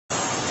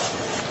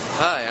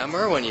Hi, I'm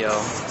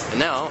Irwiny0, and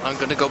now I'm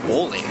gonna go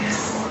bowling.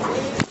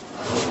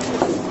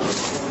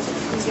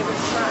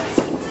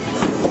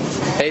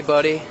 Hey,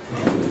 buddy.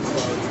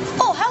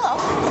 Oh, hello.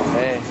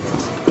 Hey.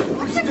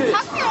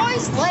 How come you're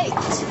always late?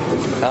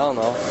 I don't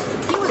know.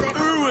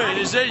 Irwin,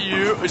 is that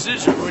you? Is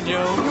this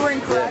Irwiny0? You were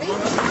in karate?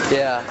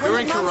 Yeah. You were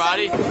in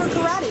karate?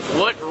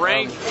 What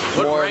rank?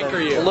 What rank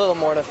are you? A little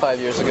more than 5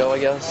 years ago, I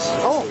guess.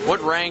 Oh, what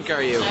rank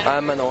are you?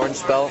 I'm an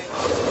orange belt.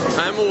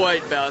 I'm a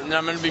white belt, and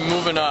I'm going to be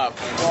moving up.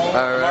 All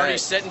right. I'm already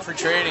setting for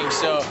training,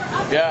 so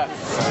yeah.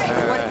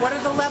 What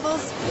are the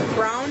levels?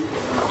 Brown?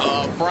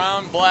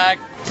 Brown, black,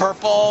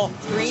 purple,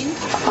 Green?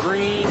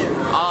 green,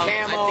 camo, I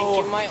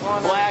think you might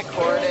want black.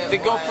 They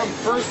go from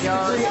first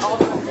degree all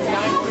the way to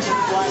 9th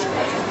degree black.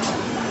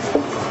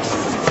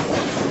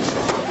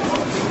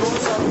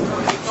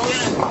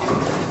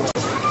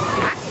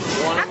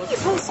 How come you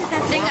posted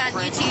that thing on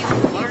YouTube?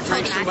 You were told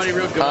not Somebody to.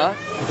 real good. Huh?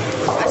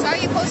 I saw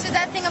you posted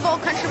that thing of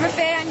Old Country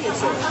Buffet on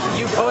YouTube.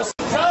 You post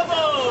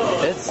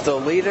double. It's the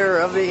leader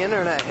of the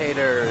internet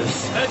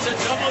haters. That's a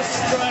double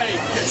strike.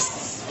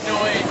 No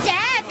way.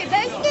 Dad, you're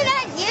posting it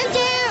on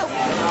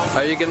YouTube.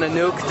 Are you gonna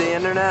nuke the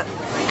internet?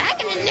 I'm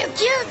gonna nuke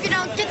you if you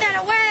don't get that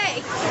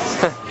away.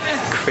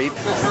 Creep.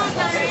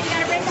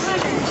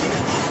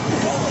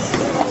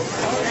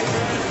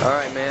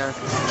 Alright, man.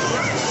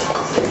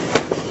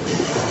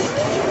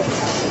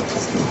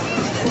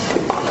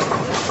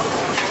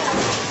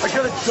 I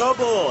got a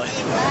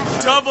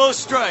double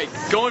strike,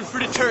 going for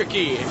the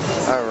turkey.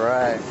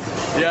 Alright.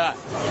 Yeah.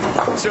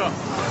 So,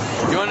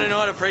 you want to know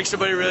how to prank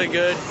somebody really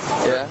good?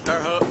 Yeah?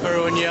 Or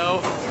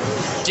Irwiny0?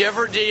 Do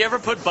you ever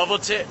put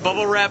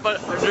bubble wrap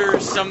under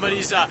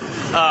somebody's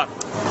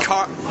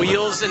car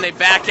wheels and they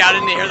back out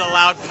and they hear the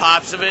loud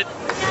pops of it?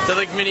 They're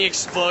like mini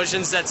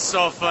explosions. That's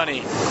so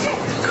funny.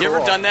 You ever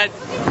done that?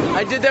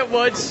 I did that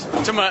once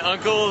to my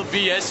uncle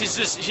BS.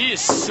 He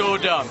is so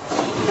dumb.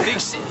 He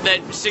thinks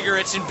that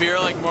cigarettes and beer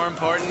are like more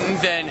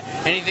important than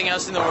anything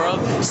else in the world.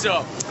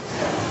 So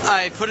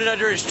I put it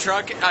under his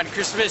truck on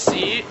Christmas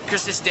Day,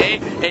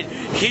 and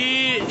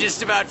he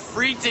just about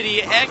freaked it.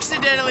 He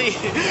accidentally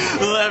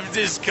left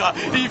his car.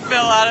 He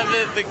fell out of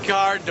the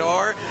car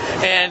door,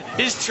 and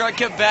his truck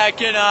kept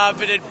backing up,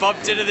 and it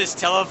bumped into this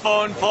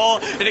telephone pole,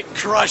 and it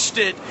crushed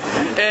it.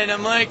 And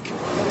I'm like,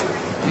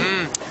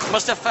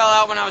 must have fell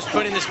out when I was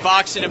putting this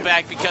box in the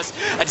back because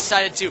I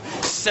decided to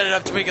set it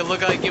up to make it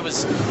look like it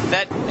was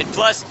that. And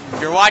plus, if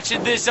you're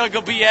watching this,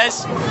 Uncle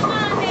BS,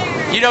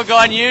 you don't go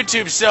on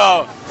YouTube,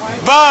 so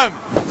boom!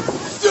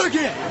 Suck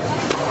it!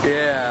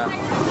 Yeah.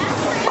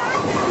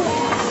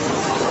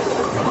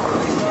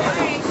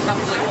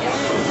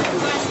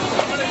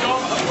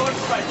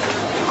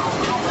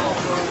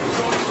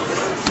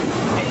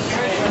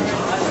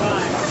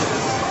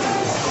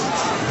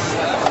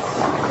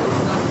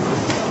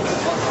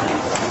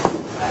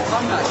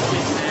 I'm not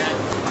kidding, man.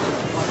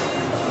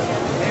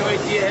 Anyway,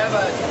 do you have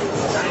a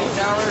dining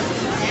tower?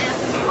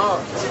 Oh.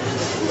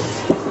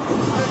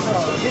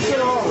 It's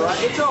alright.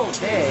 It's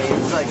okay.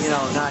 It's like, you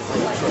know, not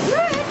like...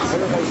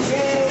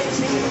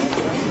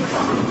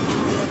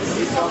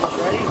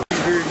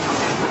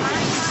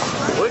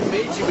 What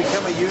made you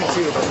become a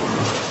YouTuber?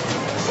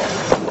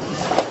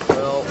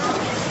 Well,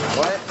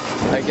 what?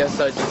 I guess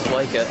I just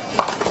like it.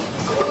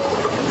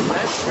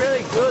 That's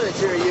really good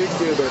that you're a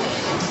YouTuber.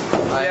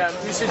 Yeah,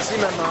 you should see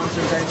my mom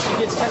sometimes. She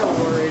gets kind of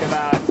worried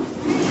about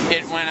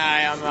it when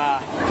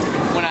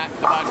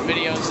about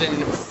videos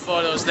and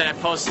photos that I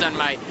post on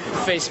my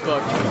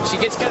Facebook. She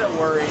gets kind of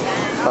worried.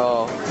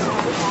 Oh.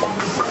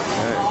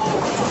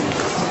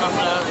 Come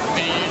on,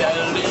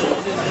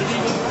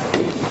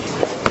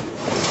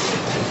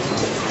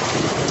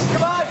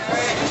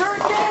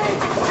 turkey!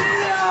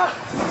 Yeah!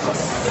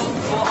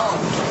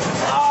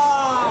 Oh,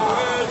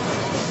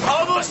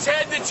 almost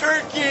had the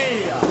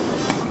turkey.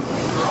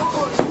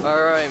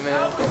 Alright,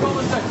 man.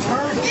 Almost a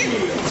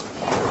turkey.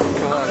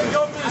 Come on.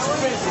 Go for the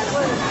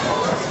spin.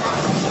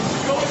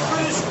 Go for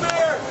the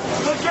spare.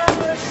 Look out,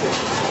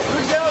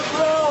 look out,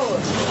 bro.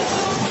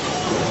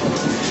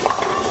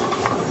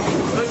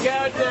 Look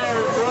out there,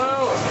 bro.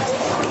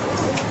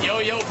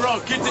 Yo, bro,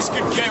 get this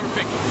good camera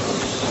pic.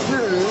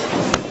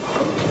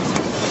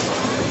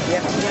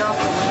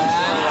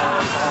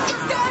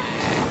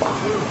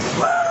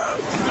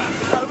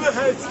 I'm a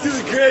high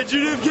school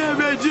graduate. I've got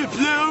my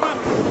diploma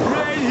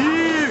right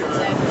here.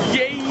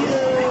 Yeah.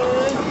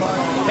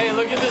 Hey,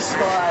 look at this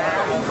spot.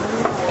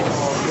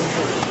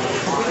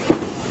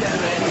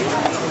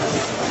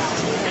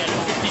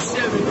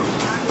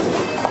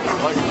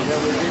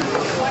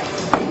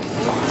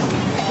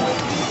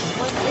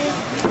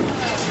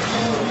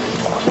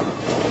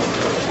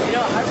 You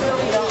know, I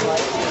really don't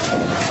like it.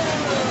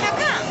 How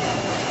come?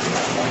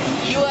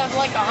 You have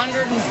like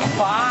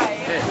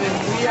 105,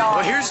 and we are...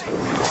 Well,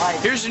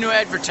 here's a new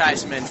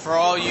advertisement for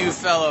all you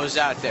fellows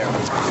out there.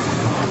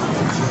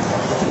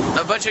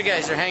 A bunch of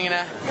guys are hanging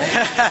out.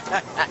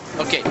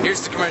 Okay,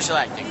 here's the commercial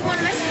acting. You want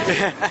to mess with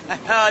me?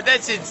 Oh,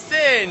 that's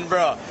insane,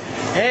 bro.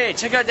 Hey,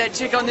 check out that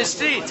chick on the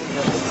street.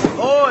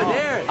 Oh,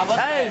 there.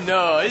 I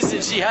know.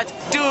 Isn't she hot?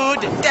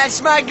 Dude,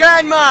 that's my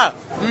grandma.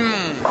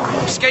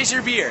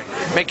 Skicer beer,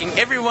 making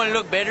everyone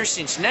look better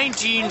since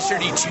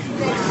 1932.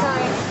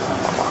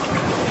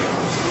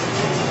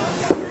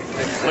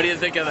 What do you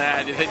think of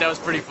that? Do you think that was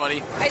pretty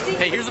funny?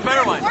 Hey, here's a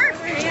better one.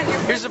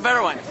 Here's a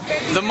better one.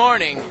 The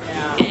morning.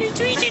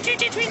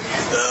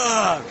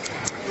 Ugh.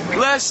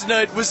 Last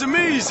night was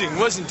amazing,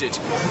 wasn't it?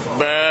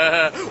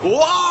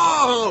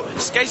 Whoa!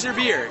 Skicer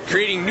Beer,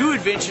 creating new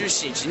adventures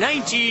since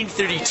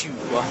 1932.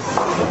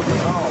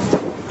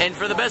 And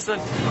for the best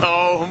one,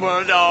 oh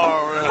my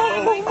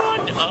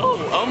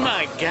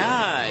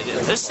God!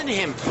 Listen to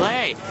him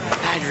play.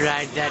 I'd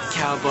ride that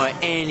cowboy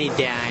any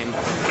dime.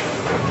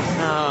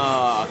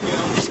 Oh,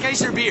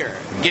 Skicer Beer,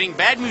 getting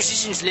bad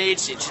musicians laid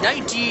since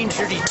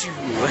 1932.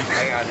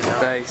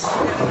 Nice.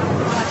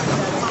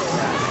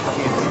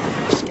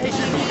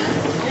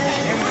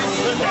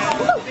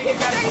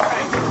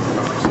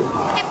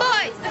 Hey,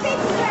 boys!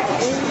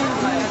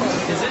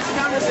 Does this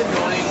count as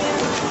annoying?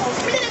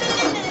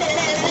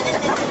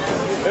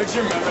 Don't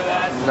you remember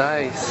that?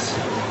 Nice.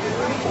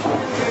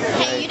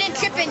 Hey, you didn't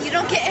trip in, you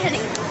don't get any.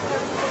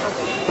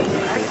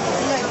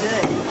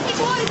 Hey,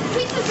 boys, the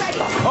pizza's ready.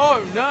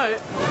 Oh, no.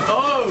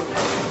 Oh.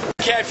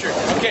 Captured.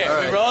 Okay, All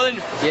we right.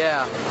 rolling?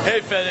 Yeah.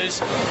 Hey,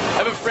 Feathers. I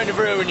have a friend of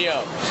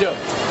Irwiny0. So,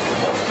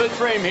 split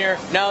frame here.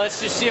 Now let's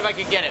just see if I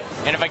can get it.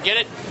 And if I get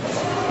it,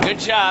 good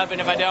job.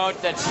 And if I don't,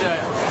 that's...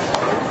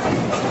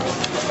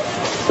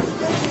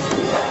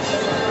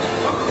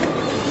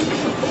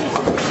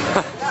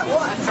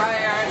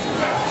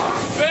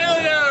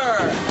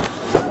 Failure!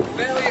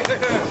 Failure.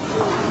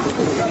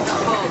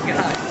 Oh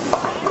God.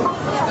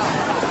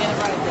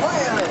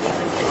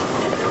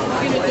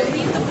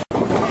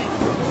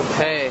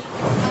 Hey,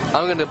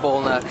 I'm gonna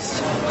bowl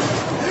next.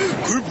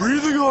 Quit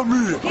breathing on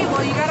me! Okay,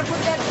 well, you gotta put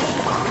that.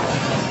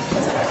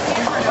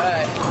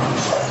 Alright.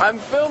 I'm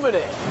filming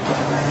it.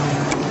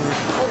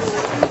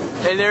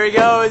 And there he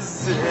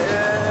goes.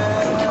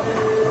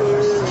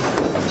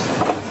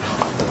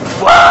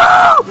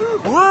 Wow!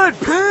 Wood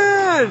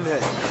pin!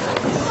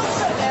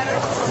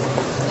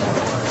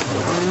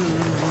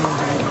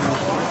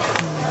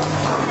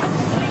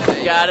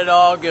 Got it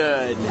all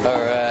good.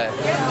 Alright.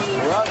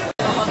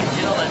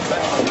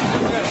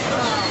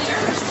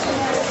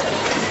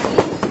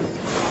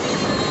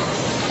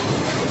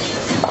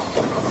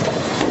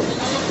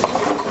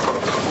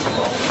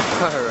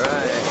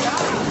 Alright.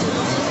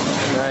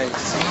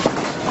 Nice.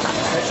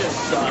 Kesha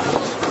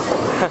sucks.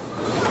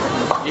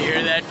 You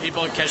hear that,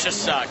 people? Kesha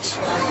sucks.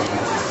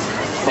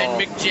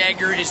 And Mick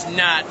Jagger is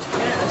not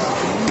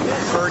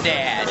her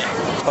dad.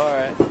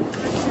 Alright.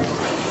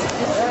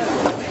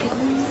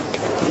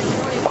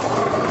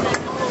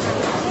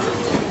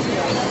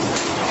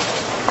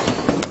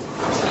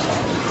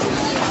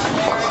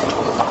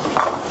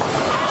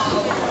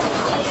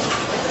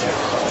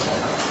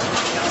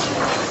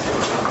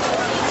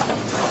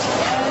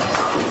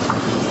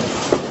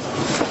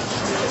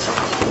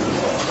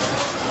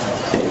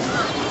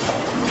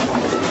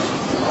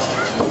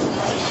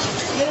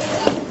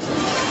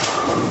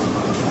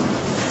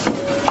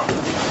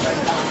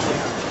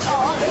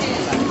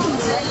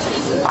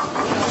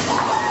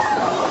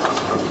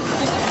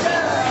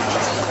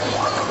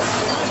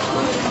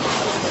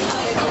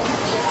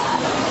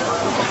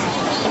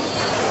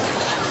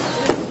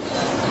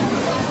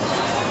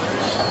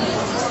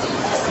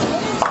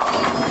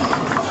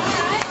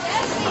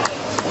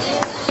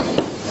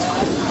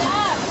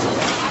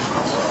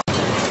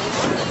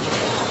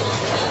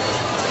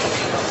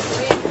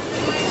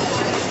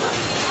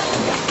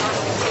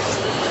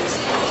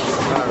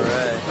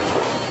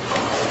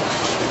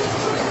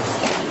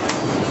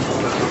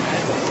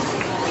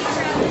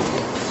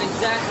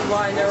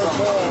 Why never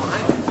bowl?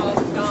 I'm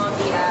supposed on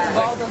the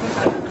ball doesn't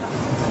cut.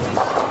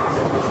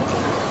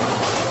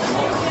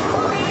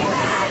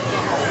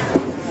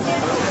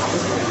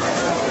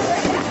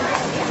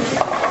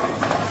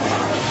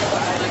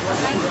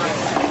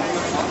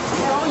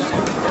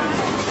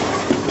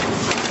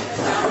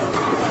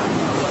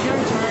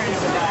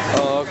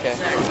 Oh, okay.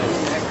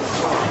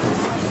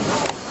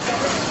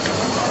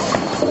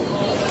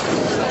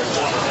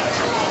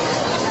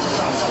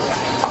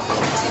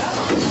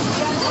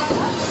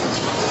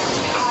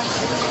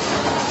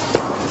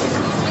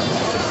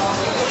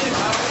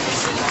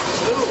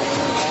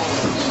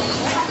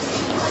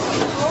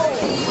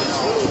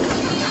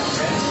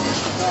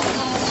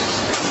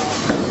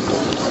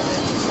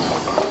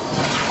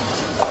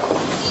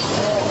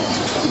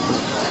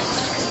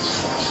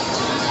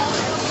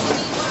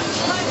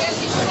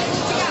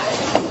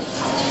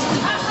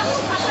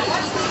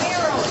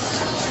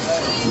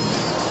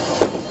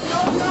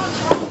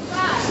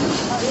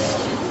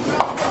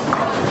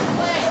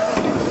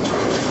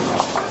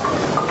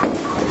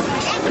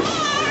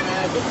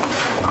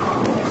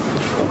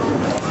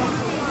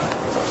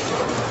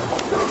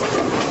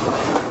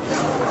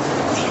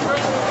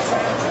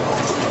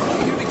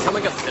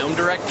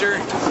 Director?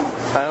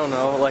 I don't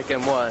know, like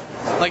in what?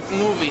 Like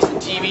movies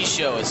and TV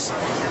shows.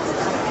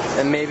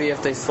 And maybe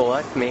if they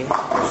select me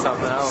or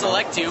something else.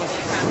 Select you.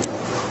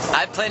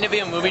 I plan to be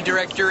a movie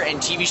director and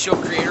TV show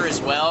creator as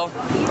well.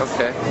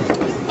 Okay.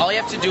 All you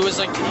have to do is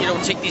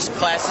take these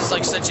classes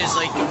such as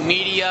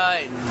media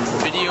and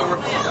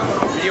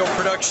video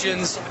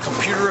productions,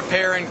 computer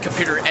repair and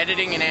computer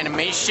editing and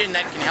animation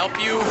that can help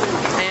you.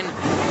 And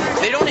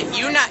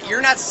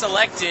you're not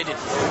selected.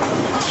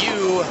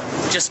 You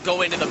just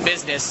go into the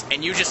business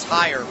and you just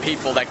hire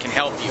people that can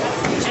help you.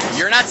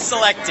 You're not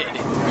selected.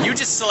 You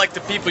just select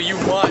the people you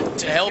want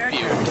to help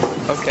you.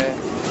 Okay.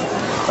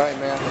 All right,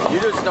 man. You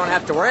just don't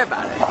have to worry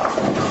about it.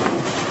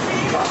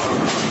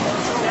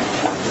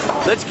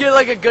 Let's get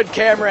a good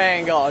camera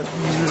angle.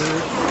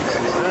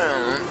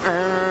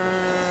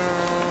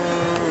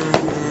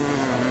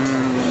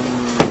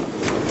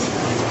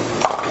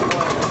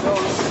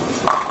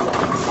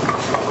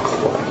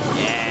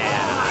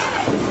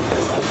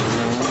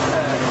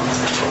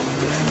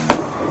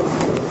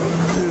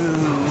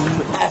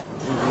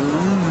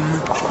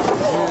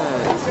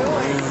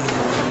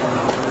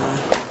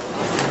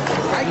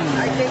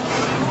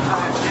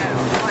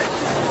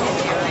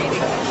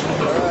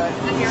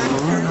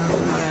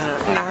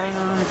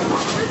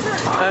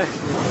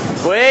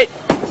 Wait.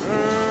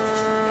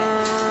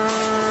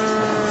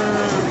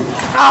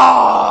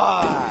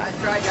 Ah!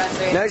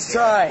 Nice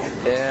try.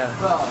 Yeah.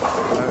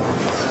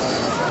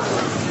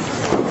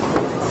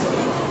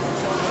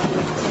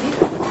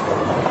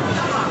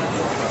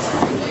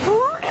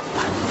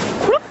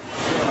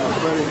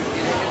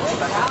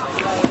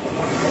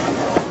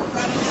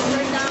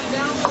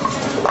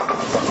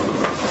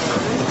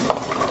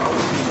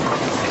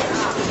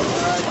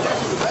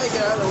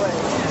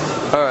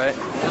 All right.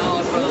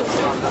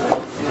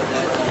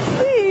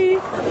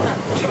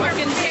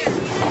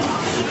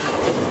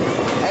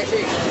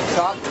 Actually,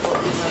 talk.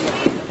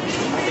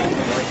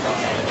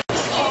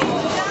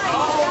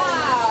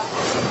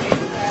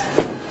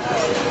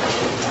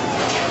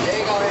 There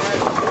you go,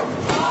 Aaron.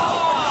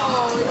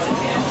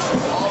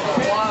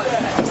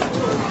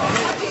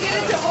 How'd you get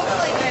into hook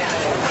like that?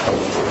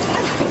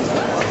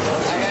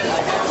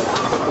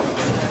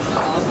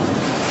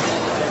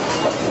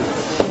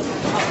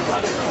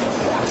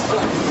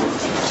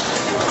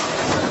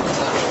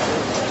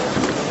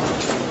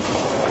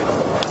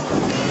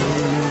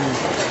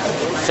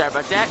 Sorry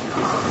about that.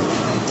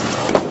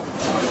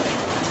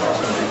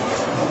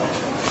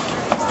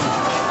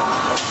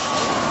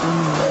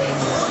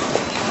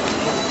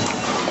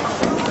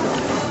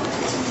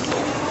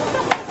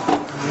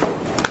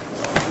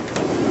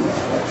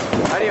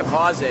 How do you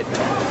pause it?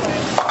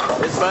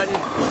 This button?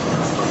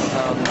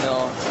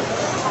 No.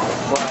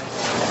 Why?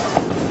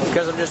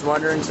 Because I'm just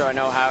wondering, so I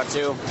know how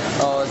to.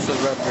 Oh, it's the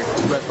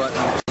red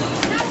button.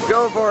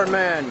 Go for it,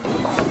 man.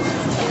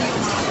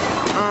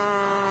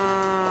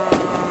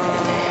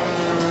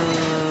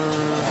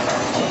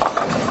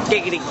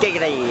 Giggity,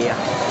 giggity.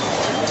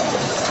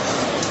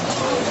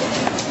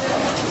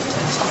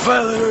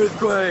 Violent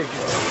earthquake.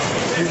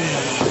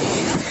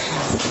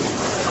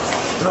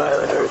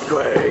 Violent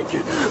earthquake.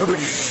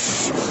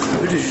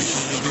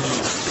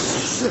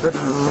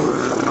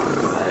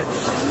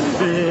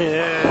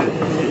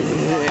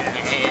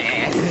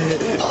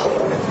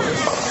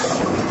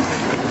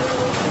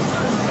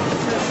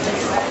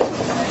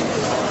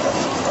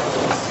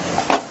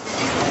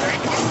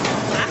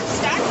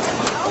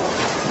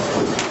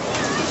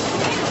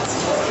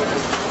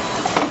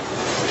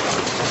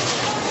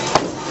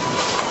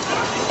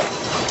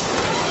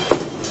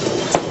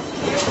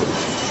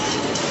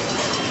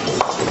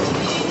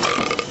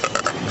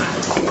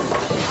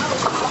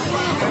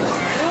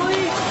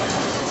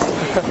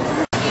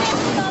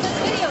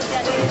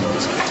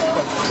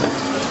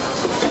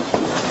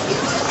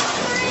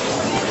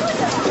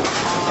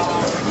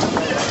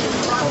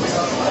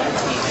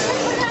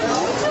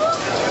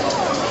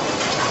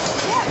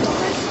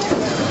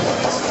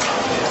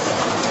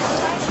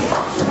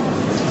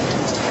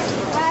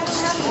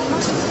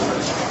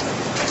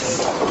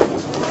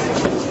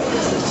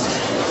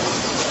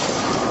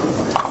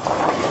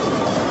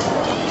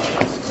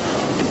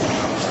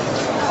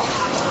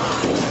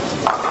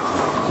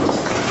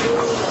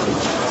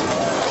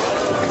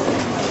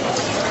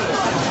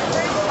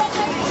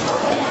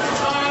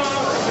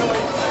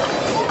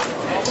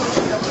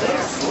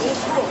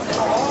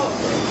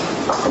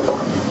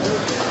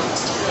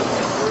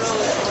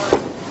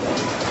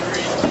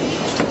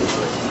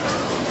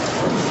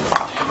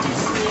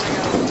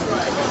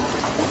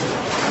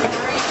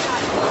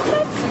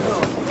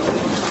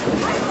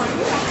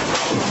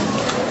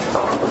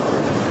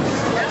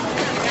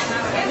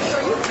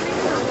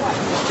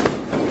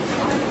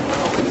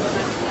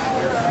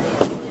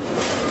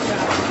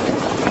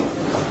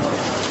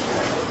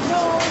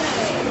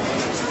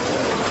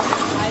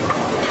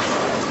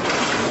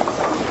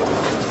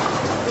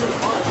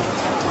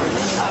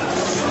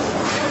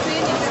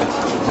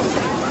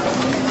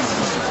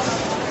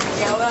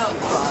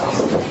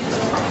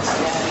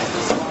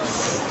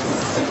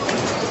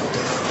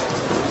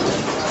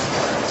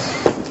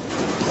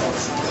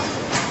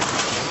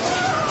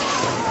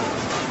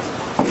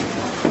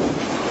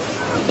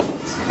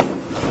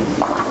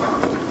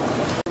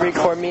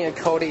 and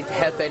Cody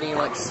headbanging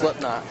like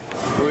Slipknot.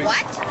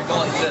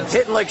 What?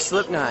 Hitting like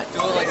Slipknot.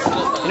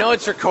 You know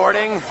it's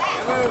recording?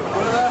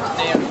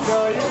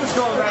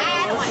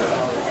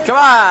 Come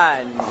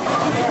on!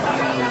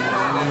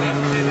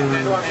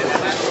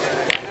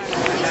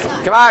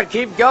 Come on,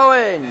 keep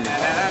going!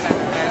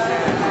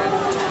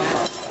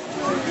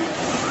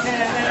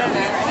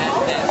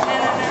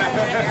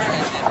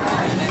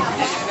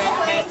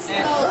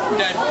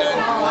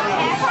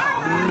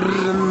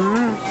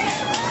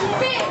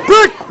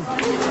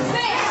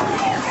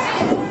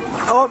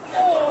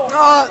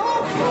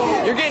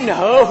 Oh, you're getting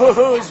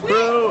hosed,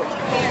 bro.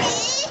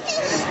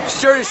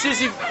 Sure,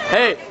 Sissy.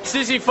 Hey,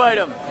 Sissy, fight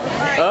him.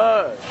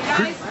 Try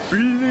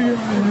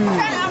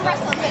to arm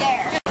wrestle midair.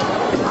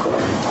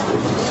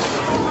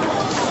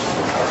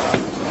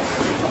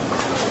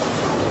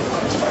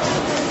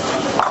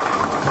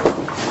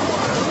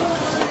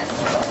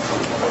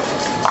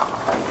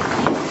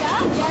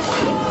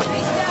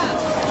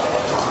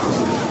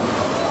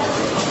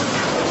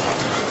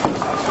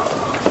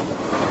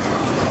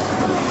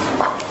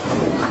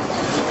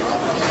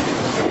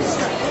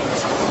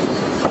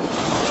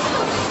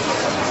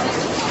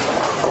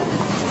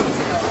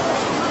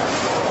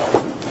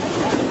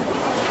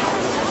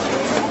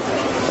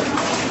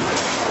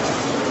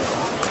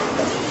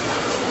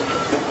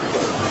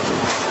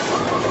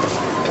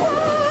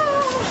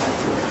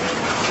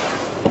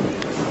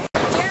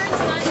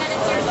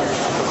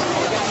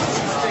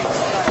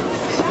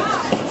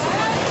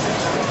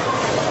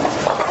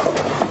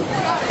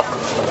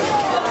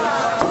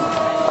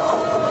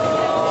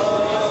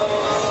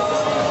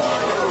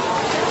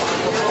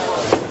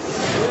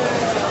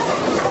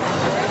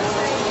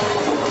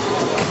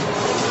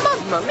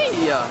 Mamma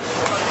mia!